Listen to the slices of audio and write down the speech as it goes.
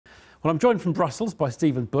Well, I'm joined from Brussels by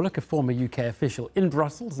Steven Bullock, a former UK official in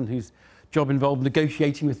Brussels and whose job involved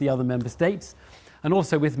negotiating with the other member states. And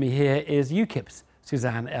also with me here is UKIP's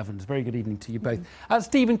Suzanne Evans. Very good evening to you both.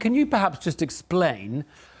 Steven, can you perhaps just explain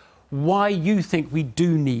why you think we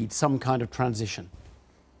do need some kind of transition?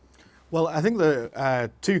 Well, I think there are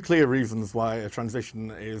two clear reasons why a transition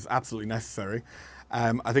is absolutely necessary.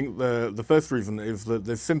 I think the first reason is that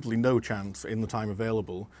there's simply no chance in the time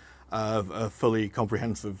available of a fully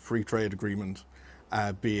comprehensive free trade agreement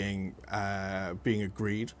being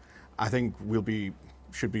agreed. I think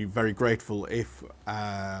should be very grateful if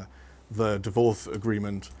the divorce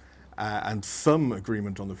agreement and some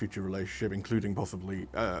agreement on the future relationship, including possibly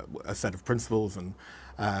a set of principles and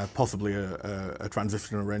possibly a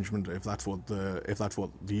transitional arrangement, if that's what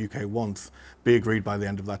the UK wants, be agreed by the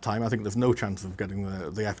end of that time. I think there's no chance of getting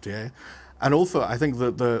the FTA. And also, I think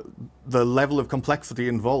that the level of complexity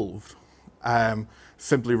involved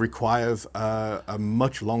simply requires a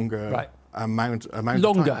much longer amount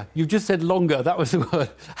of time. You've just said longer. That was the word.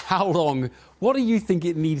 How long? What do you think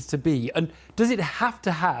it needs to be? And does it have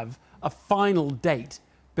to have a final date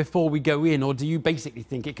before we go in, or do you basically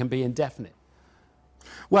think it can be indefinite?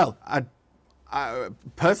 Well,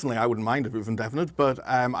 personally, I wouldn't mind if it was indefinite, but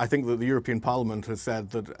I think that the European Parliament has said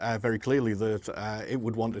that very clearly that it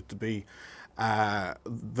would want it to be,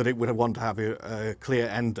 that it would want to have a clear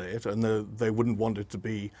end date, and they wouldn't want it to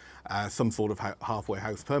be some sort of halfway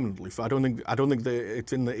house permanently. So I don't think that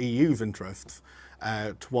it's in the EU's interests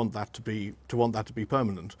to want that to be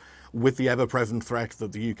permanent, with the ever-present threat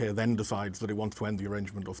that the UK then decides that it wants to end the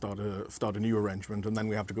arrangement or start a new arrangement, and then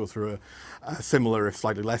we have to go through a similar, if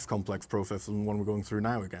slightly less complex process than the one we're going through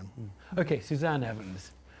now again. OK, Suzanne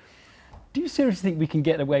Evans, do you seriously think we can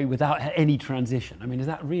get away without any transition? I mean, is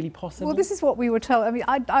that really possible? Well, this is what we were told. I mean,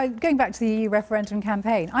 going back to the EU referendum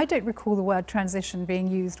campaign, I don't recall the word transition being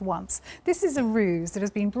used once. This is a ruse that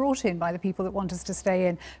has been brought in by the people that want us to stay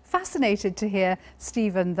in. Fascinated to hear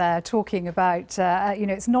Steven there talking about, you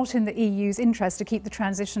know, it's not in the EU's interest to keep the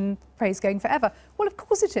transition praise going forever. Well, of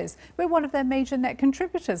course it is. We're one of their major net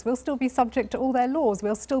contributors. We'll still be subject to all their laws.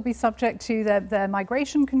 We'll still be subject to their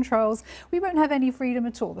migration controls. We won't have any freedom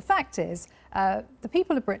at all. The fact is, the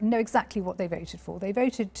people of Britain know exactly what they voted for. They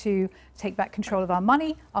voted to take back control of our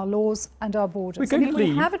money, our laws and our borders. And if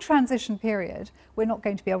we have a transition period, we're not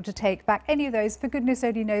going to be able to take back any of those for goodness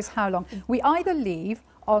only knows how long. We either leave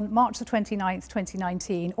on March the 29th,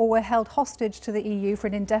 2019, or we're held hostage to the EU for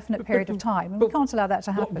an indefinite period of time. And we can't allow that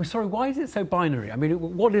to happen. Sorry, why is it so binary? I mean,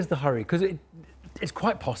 what is the hurry? Because it's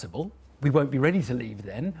quite possible we won't be ready to leave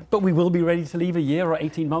then, but we will be ready to leave a year or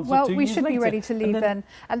 18 months or 2 years later. Well, we should be ready to leave then.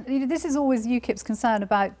 And you know, this is always UKIP's concern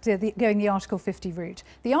about going the Article 50 route.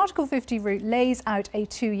 The Article 50 route lays out a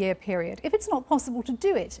 2-year period. If it's not possible to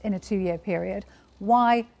do it in a 2-year period,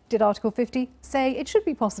 why did Article 50 say it should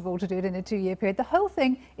be possible to do it in a 2-year period? The whole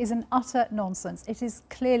thing is an utter nonsense. It is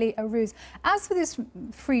clearly a ruse. As for this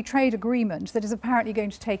free trade agreement that is apparently going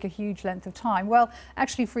to take a huge length of time, well,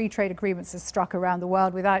 actually free trade agreements are struck around the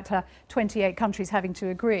world without 28 countries having to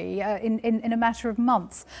agree in a matter of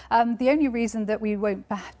months. The only reason that we won't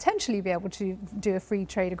potentially be able to do a free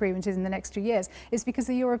trade agreement in the next 2 years is because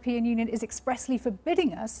the European Union is expressly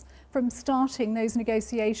forbidding us from starting those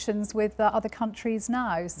negotiations with other countries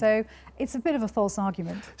now. So it's a bit of a false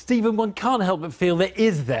argument. Steven, one can't help but feel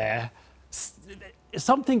there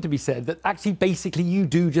something to be said that actually basically you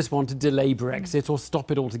do just want to delay Brexit or stop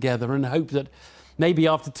it altogether and hope that maybe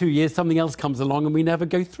after 2 years something else comes along and we never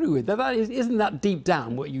go through it. Isn't that deep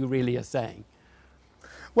down what you really are saying?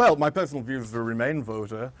 Well, my personal views as a Remain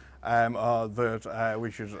voter are that we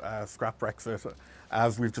should scrap Brexit,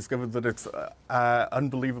 as we've discovered that it's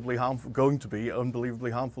going to be unbelievably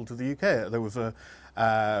harmful to the UK. There was a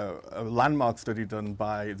landmark study done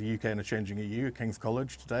by the UK in a Changing EU at King's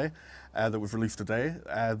College today, that was released today,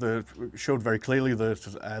 that showed very clearly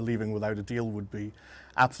that leaving without a deal would be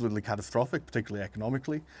absolutely catastrophic, particularly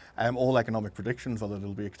economically. All economic predictions are that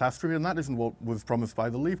it'll be a catastrophe, and that isn't what was promised by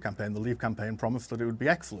the Leave campaign. The Leave campaign promised that it would be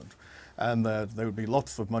excellent, and that there would be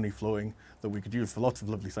lots of money flowing that we could use for lots of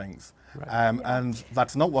lovely things. And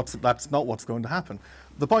that's not what's going to happen.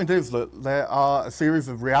 The point is that there are a series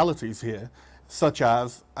of realities here, such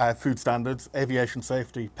as food standards, aviation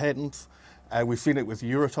safety, patents. We've seen it with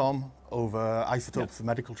Euratom over isotopes for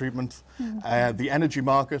medical treatments, the energy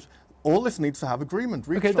market. All this needs to have agreement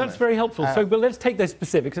reached. OK, that's very helpful. But let's take those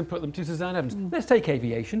specifics and put them to Suzanne Evans. Let's take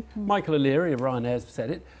aviation. Michael O'Leary of Ryanair has said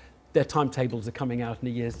it. their timetables are coming out in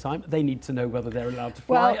a year's time. They need to know whether they're allowed to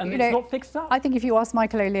fly, and it's not fixed up. I think if you ask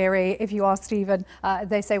Michael O'Leary, if you ask Steven,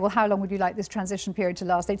 they say, well, how long would you like this transition period to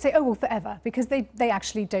last? They'd say, oh, well, forever, because they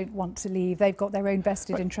actually don't want to leave. They've got their own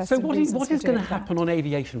vested interest. So what is going to happen on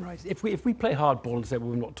aviation rights if we play hardball and say, well,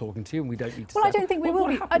 we're not talking to you and we don't need to? Well, I don't think we will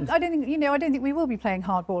be. I don't think we will be playing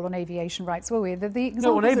hardball on aviation rights, will we?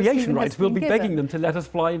 No, on aviation rights, we'll be begging them to let us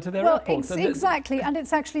fly into their airports. Exactly, and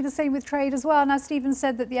it's actually the same with trade as well. Now, Steven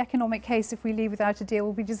said that the economic case, if we leave without a deal,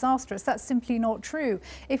 will be disastrous. That's simply not true.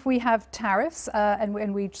 If we have tariffs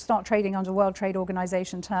and we start trading under World Trade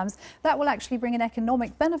Organization terms, that will actually bring an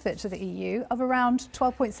economic benefit to the EU of around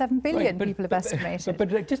 12.7 billion, people have estimated.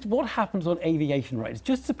 But just what happens on aviation rights?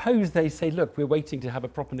 Just suppose they say, look, we're waiting to have a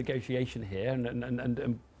proper negotiation here,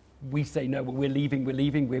 and we say, no, we're leaving.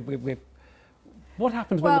 What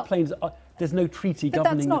happens when the planes are... There's no treaty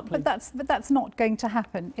governing the planes? But that's not going to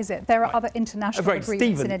happen, is it? There are other international agreements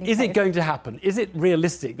Steven, in any is case. it going to happen? Is it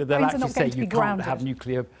realistic that they'll actually say you can't have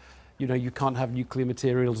nuclear, you can't have nuclear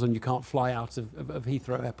materials and you can't fly out of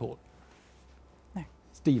Heathrow Airport? No.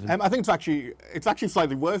 Steven? I think it's actually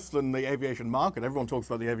slightly worse than the aviation market. Everyone talks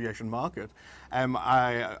about the aviation market.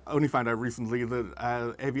 I only found out recently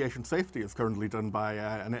that aviation safety is currently done by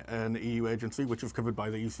an EU agency, which is covered by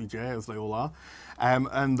the ECJ, as they all are.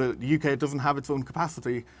 And the UK doesn't have its own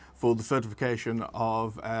capacity for the certification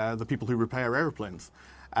of the people who repair aeroplanes.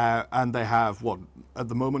 And they have, at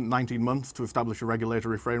the moment, 19 months to establish a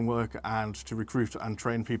regulatory framework and to recruit and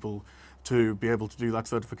train people to be able to do that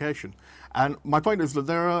certification. And my point is that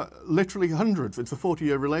there are literally hundreds. It's a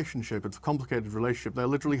 40-year relationship. It's a complicated relationship. There are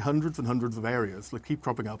literally hundreds and hundreds of areas that keep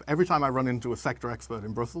cropping up. Every time I run into a sector expert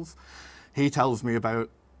in Brussels, he tells me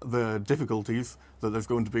about the difficulties that there's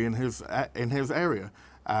going to be in his area.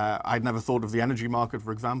 I'd never thought of the energy market,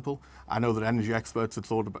 for example. I know that energy experts had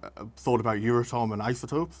thought about Euratom and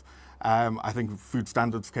isotopes. I think food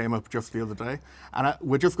standards came up just the other day. And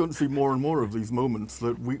we're just going to see more and more of these moments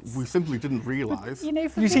that we simply didn't realise.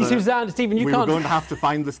 You see Suzanne, Steven, we were going to have to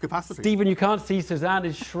find this capacity. Steven, you can't see Suzanne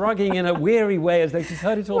is shrugging in a weary way as though she's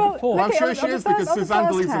heard it all before. Well, I'm sure she is, because Suzanne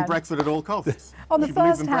believes in Brexit at all costs. On the she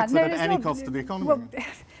believes in first hand, Brexit at any cost to the economy. Well,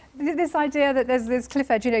 this idea that there's this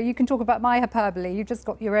cliff edge, you can talk about my hyperbole, you've just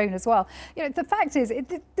got your own as well. The fact is,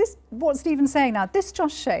 what Steven's saying now, this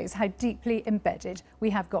just shows how deeply embedded we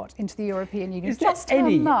have got into the European Union. Just how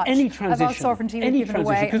much of our sovereignty we've given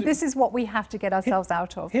away. And this is what we have to get ourselves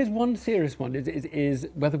out of. Here's one serious one, is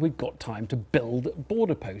whether we've got time to build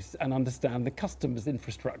border posts and understand the customs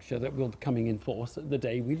infrastructure that will be coming in force the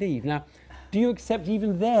day we leave. Now, do you accept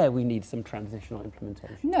even there we need some transitional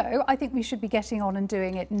implementation? No, I think we should be getting on and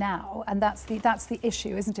doing it now. And that's the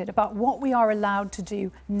issue, isn't it? About what we are allowed to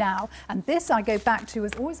do now. And this I go back to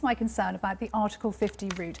as always my concern about the Article 50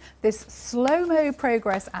 route. This slow-mo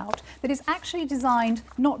progress out that is actually designed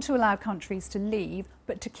not to allow countries to leave,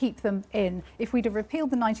 but to keep them in. If we'd have repealed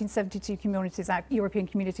the 1972 European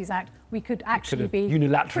Communities Act, we could actually be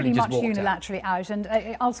pretty much unilaterally out. And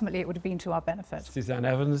ultimately it would have been to our benefit. Suzanne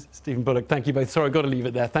Evans, Steven Bullock, thank you both. Sorry, I've got to leave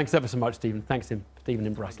it there. Thanks ever so much, Steven. Thanks, Steven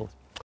in Brussels.